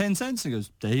sell it for 10 cents." And it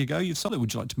goes, "There you go. You've sold it.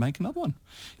 Would you like to make another one?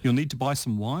 You'll need to buy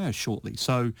some wire shortly."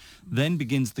 So then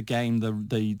begins the game,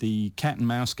 the cat and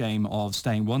mouse game of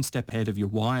staying one step ahead of your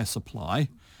wire supply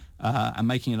and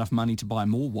making enough money to buy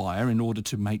more wire in order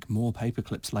to make more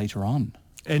paperclips later on.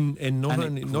 And not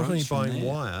only buying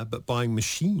wire, but buying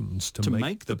machines to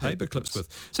make the paper clips with.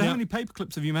 So how many paper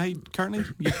clips have you made currently?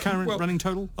 Your current running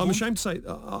total? I'm ashamed to say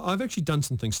I've actually done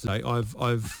some things today. I've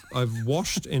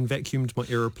washed and vacuumed my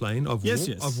aeroplane. I've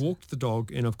walked the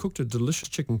dog, and I've cooked a delicious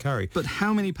chicken curry. But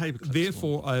how many paper clips?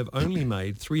 Therefore, I have only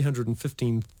made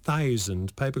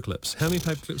 315,000 paper clips. How many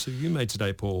paper clips have you made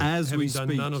today, Paul? Having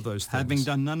done none of those things. Having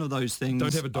done none of those things.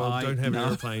 Don't have a dog. Don't have an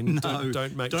aeroplane. No,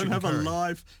 don't make Don't have curry. a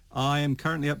live. I am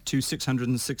currently up to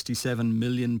 667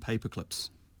 million paper clips.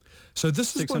 So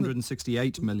this is one of,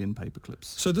 668 million paperclips.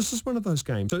 so this is one of those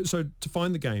games. So to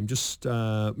find the game, just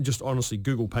honestly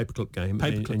Google paperclip game.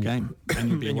 Paperclip game, and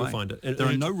you'll be and you'll away. find it. And- There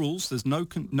are and- no rules. There's no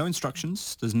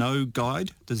instructions. There's no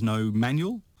guide. There's no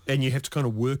manual. and you have to kind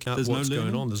of work out There's no what's going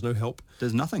learning. on. There's no help.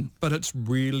 There's nothing. But it's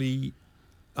really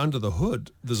under the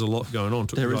hood. There's a lot going on.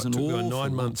 There is an took about awful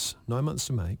 9 lot. 9 months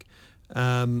to make,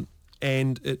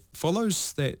 and it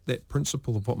follows that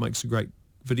principle of what makes a great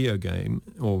video game,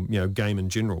 or game in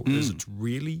general, is it's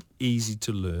really easy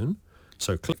to learn.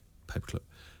 So click paperclip,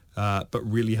 but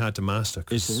really hard to master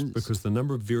It is. because the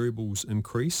number of variables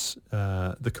increase,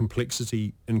 the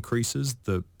complexity increases,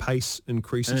 the pace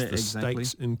increases, the Exactly.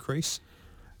 stakes increase.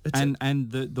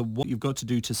 And the what you've got to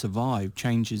do to survive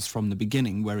changes from the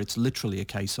beginning, where it's literally a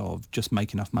case of just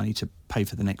make enough money to pay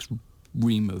for the next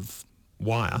ream of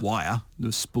Wire.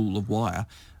 the spool of wire.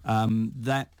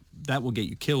 That will get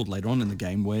you killed later on in the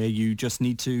game, where you just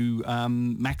need to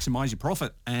maximize your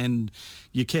profit, and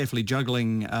you're carefully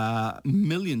juggling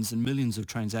millions and millions of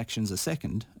transactions a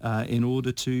second in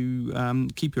order to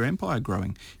keep your empire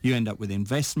growing. You end up with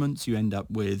investments, you end up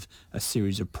with a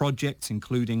series of projects,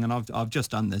 including, and I've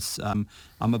just done this,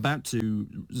 I'm about to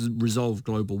resolve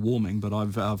global warming, but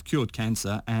I've cured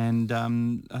cancer and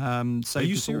saved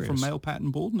you us all from serious? male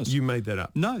pattern baldness. You made that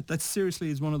up. No, that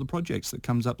seriously is one of the projects that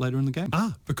comes up later in the game.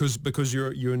 Because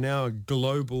you're now a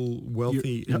global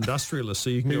wealthy industrialist, so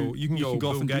you can go off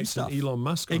Bill and do Gates and stuff. Elon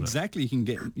Musk on it. Exactly,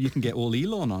 you can get all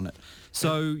Elon on it.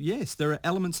 So yes, there are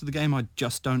elements of the game I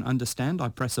just don't understand. I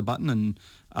press a button and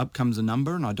up comes a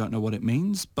number, and I don't know what it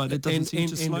means, but it doesn't seem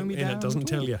to slow me down. And it doesn't at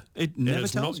tell all. you. It never and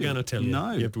it's tells not going to tell you.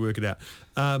 No. You have to work it out.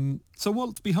 So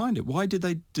what's behind it? Why did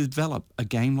they develop a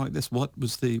game like this? What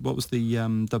was the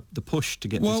push to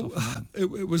get this off and running?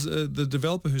 it was the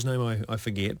developer whose name I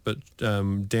forget, but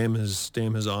damn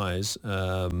his eyes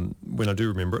when I do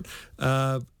remember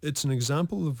it. It's an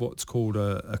example of what's called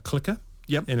a clicker.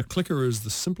 Yep. And a clicker is the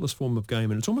simplest form of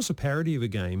game, and it's almost a parody of a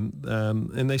game.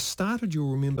 And they started,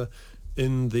 you'll remember,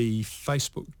 in the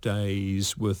Facebook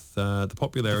days with the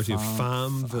popularity of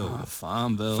Farmville.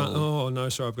 Farmville. Oh no,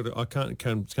 sorry, I can't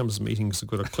come to this meeting because I've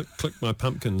got to click my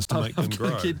pumpkins to make them I've got grow.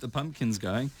 to keep the pumpkins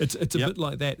going. It's a Yep. bit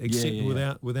like that, except yeah.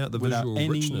 without the Without visual any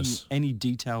richness. any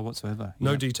detail whatsoever.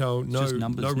 No Yep. detail, It's no just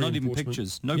numbers, no not even reinforcement.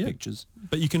 pictures. No Yeah. pictures.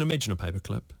 But you can imagine a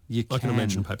paperclip. You I can can.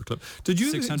 imagine a paperclip. Did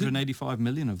you? 685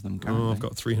 million of them currently. Oh, I've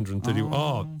got 330.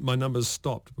 Oh, my number's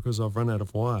stopped because I've run out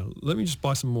of wire. Let me just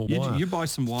buy some more wire. You buy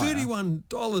some wire.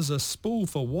 $31 a spool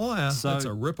for wire. So That's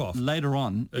a rip-off. Later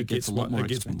on, it gets a lot more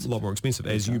expensive. a lot more expensive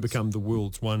as you become the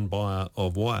world's one buyer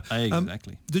of wire.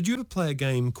 Exactly. Did you ever play a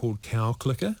game called Cow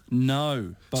Clicker?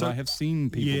 No, but So- I have seen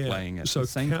people playing it. So the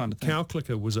same kind of thing. Cow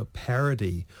Clicker was a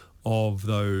parody of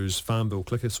those Farmville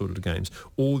clicker sort of games.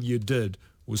 All you did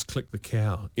was click the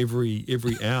cow. Every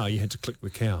hour you had to click the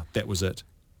cow. That was it.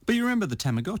 But you remember the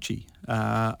Tamagotchi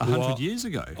 100 years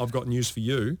ago? I've got news for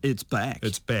you. It's back.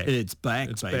 It's back. It's back,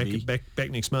 It's baby. back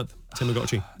next month.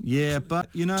 Tamagotchi. Yeah, but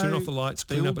you know, Turn off the lights,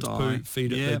 they clean all up its die. poo,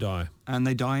 feed it, they die. And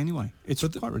they die anyway. It's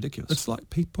But quite ridiculous. It's like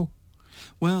people.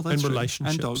 Well, that's And true.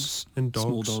 relationships. And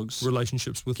small dogs,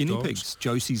 Relationships with guinea dogs. pigs.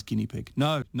 Josie's guinea pig.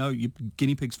 No,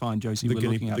 guinea pig's fine, Josie. The We're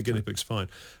looking out guinea for it. pig's fine.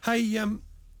 Hey,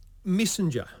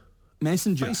 Messenger.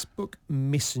 Messenger. Facebook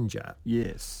Messenger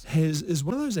Yes. is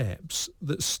one of those apps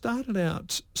that started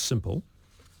out simple.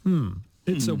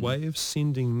 It's a way of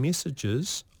sending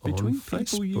messages Between on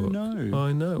Facebook. people you know.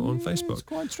 I know, on Yeah, Facebook. It's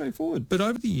quite straightforward. But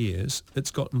over the years,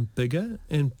 it's gotten bigger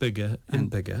and bigger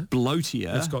and bigger.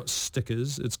 Bloatier. It's got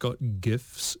stickers, it's got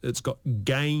GIFs, it's got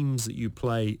games that you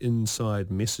play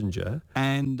inside Messenger.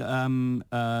 and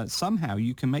somehow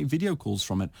you can make video calls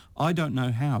from it. I don't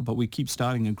know how, but we keep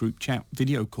starting a group chat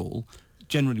video call,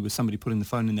 generally with somebody putting the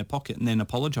phone in their pocket and then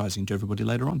apologising to everybody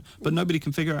later on. But nobody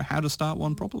can figure out how to start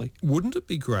one properly. Wouldn't it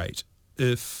be great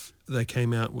if they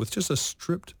came out with just a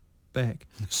stripped back,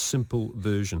 simple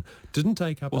version? Didn't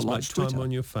take up Well, as like much time Twitter.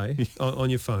 on your on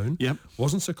your phone. Yep.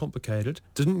 Wasn't so complicated.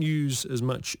 Didn't use as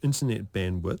much internet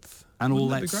bandwidth. And all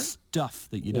Wouldn't that be great? stuff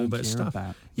that you All don't that care stuff.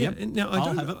 about. Yeah. Yep. And now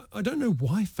I'll have it. I don't know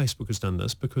why Facebook has done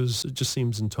this, because it just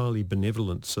seems entirely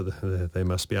benevolent. So they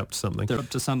must be up to something. They're up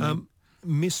to something.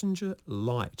 Messenger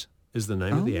Lite is the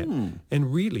name of the app,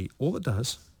 and really all it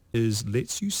does is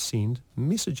lets you send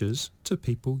messages to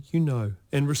people you know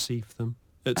and receive them.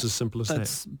 It's as simple as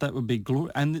that. That would be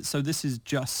glorious. And so this is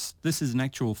an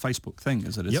actual Facebook thing,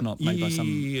 is it? It's not made by some,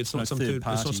 it's not some third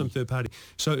party. It's not some third party.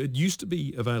 So it used to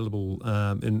be available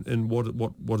in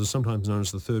what is sometimes known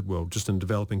as the third world, just in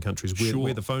developing countries Sure.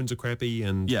 where the phones are crappy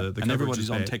and Yeah, the and coverage everybody's is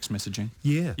on bad. text messaging.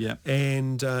 Yeah. Yeah.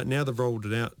 And now they've rolled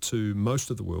it out to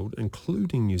most of the world,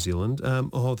 including New Zealand.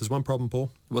 There's one problem,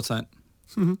 Paul. What's that?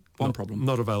 One problem.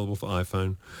 Not available for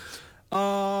iPhone.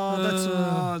 Oh,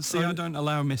 that's... I don't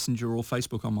allow Messenger or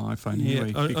Facebook on my iPhone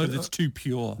anyway because it's too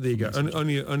pure. There you go.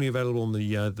 Only available on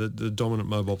the dominant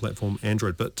mobile platform,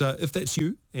 Android. But if that's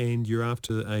you and you're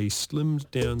after a slimmed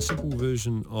down, simple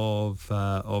version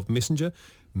of Messenger,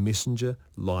 Messenger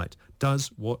Lite does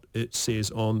what it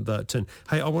says on the tin.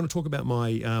 Hey, I want to talk about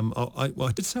my...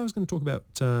 I did say I was going to talk about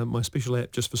my special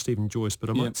app just for Stephen Joyce, but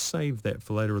I might save that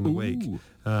for later in the week.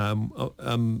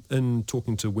 In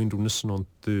talking to Wendell Nissen on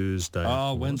Thursday.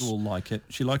 Oh, Wendell will like it.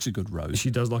 She likes a good road.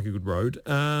 She does like a good road.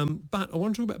 But I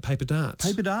want to talk about paper darts.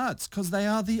 Paper darts, because they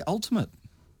are the ultimate.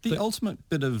 The ultimate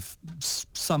bit of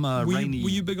summer rainy...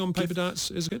 Were you big on paper darts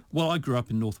as a kid? Well, I grew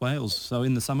up in North Wales, so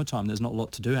in the summertime there's not a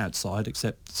lot to do outside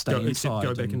except stay inside.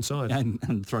 Go back inside.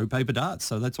 And throw paper darts.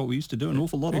 So that's what we used to do an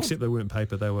awful lot of. Except they weren't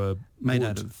paper, they were made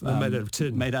wood. Made out of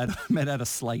tin. Made out of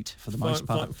slate for the most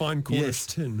part. Fine Cornish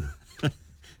tin.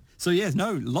 So yes,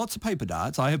 no, lots of paper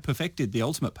darts. I have perfected the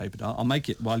ultimate paper dart. I'll make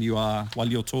it while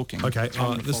you're talking. Okay,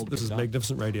 this is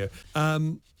magnificent radio.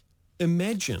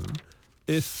 Imagine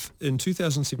if in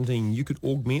 2017 you could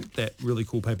augment that really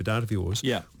cool paper dart of yours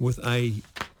with a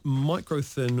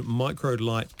micro-thin,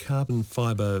 micro-light carbon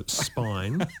fibre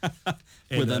spine.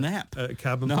 With an app.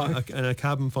 And a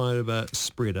carbon fibre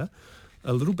spreader,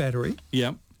 a little battery,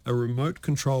 a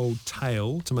remote-controlled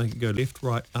tail to make it go left,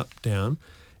 right, up, down,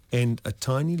 and a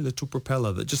tiny little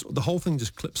propeller that the whole thing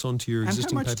just clips onto your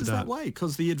existing paper dart. And how much does that weigh?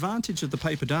 Because the advantage of the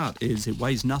paper dart is it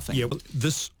weighs nothing. Yeah, well,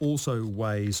 this also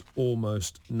weighs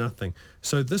almost nothing.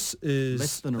 So this is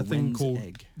less than a thing called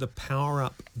egg. The Power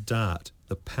Up Dart.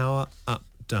 The Power Up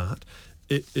Dart.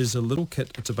 It is a little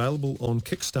kit. It's available on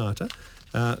Kickstarter.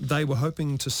 They were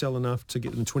hoping to sell enough to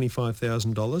get them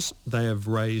 $25,000. They have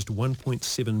raised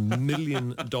 $1.7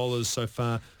 million so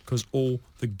far because all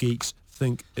the geeks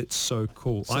think it's so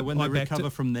cool. So when they recover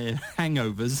from their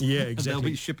hangovers, exactly. They'll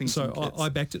be shipping some kits. I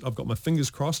backed it. I've got my fingers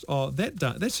crossed. Oh, that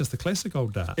dart, that's just the classic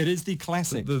old dart. It is the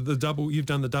classic. The double, you've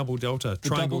done the double delta.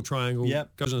 Triangle,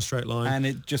 goes in a straight line. And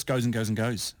it just goes and goes and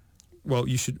goes. Well,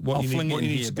 you should. What you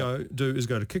need to do is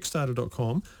go to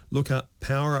Kickstarter.com, look up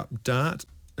Power Up Dart.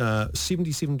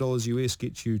 $77 US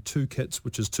gets you 2 kits,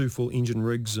 which is 2 full engine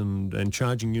rigs and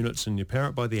charging units, and you power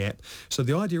it by the app. So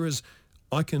the idea is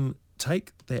I can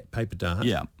take that paper dart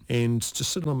and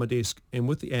just sit it on my desk and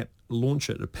with the app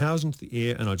launch it. It powers into the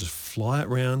air and I just fly it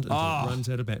around until it runs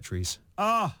out of batteries.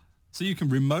 So you can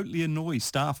remotely annoy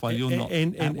staff while you're not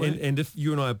at work. And if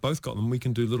you and I have both got them, we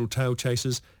can do little tail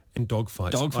chases and dog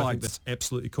fights. I think that's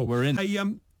absolutely cool. We're in. Hey,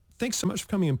 thanks so much for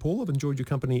coming in, Paul. I've enjoyed your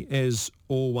company as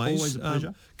always. Always a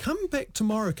pleasure. Come back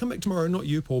tomorrow, not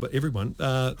you, Paul, but everyone.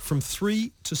 From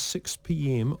 3 to 6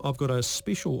 p.m, I've got a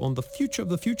special on the future of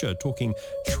the future, talking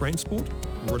transport,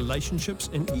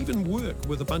 relationships, and even work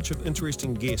with a bunch of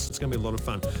interesting guests. It's going to be a lot of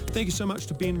fun. Thank you so much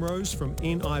to Ben Rose from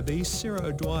NIB, Sarah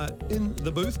O'Dwyer in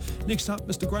the booth. Next up,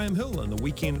 Mr. Graham Hill and the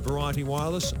Weekend Variety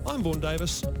Wireless. I'm Vaughan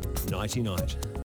Davis. Nighty-night.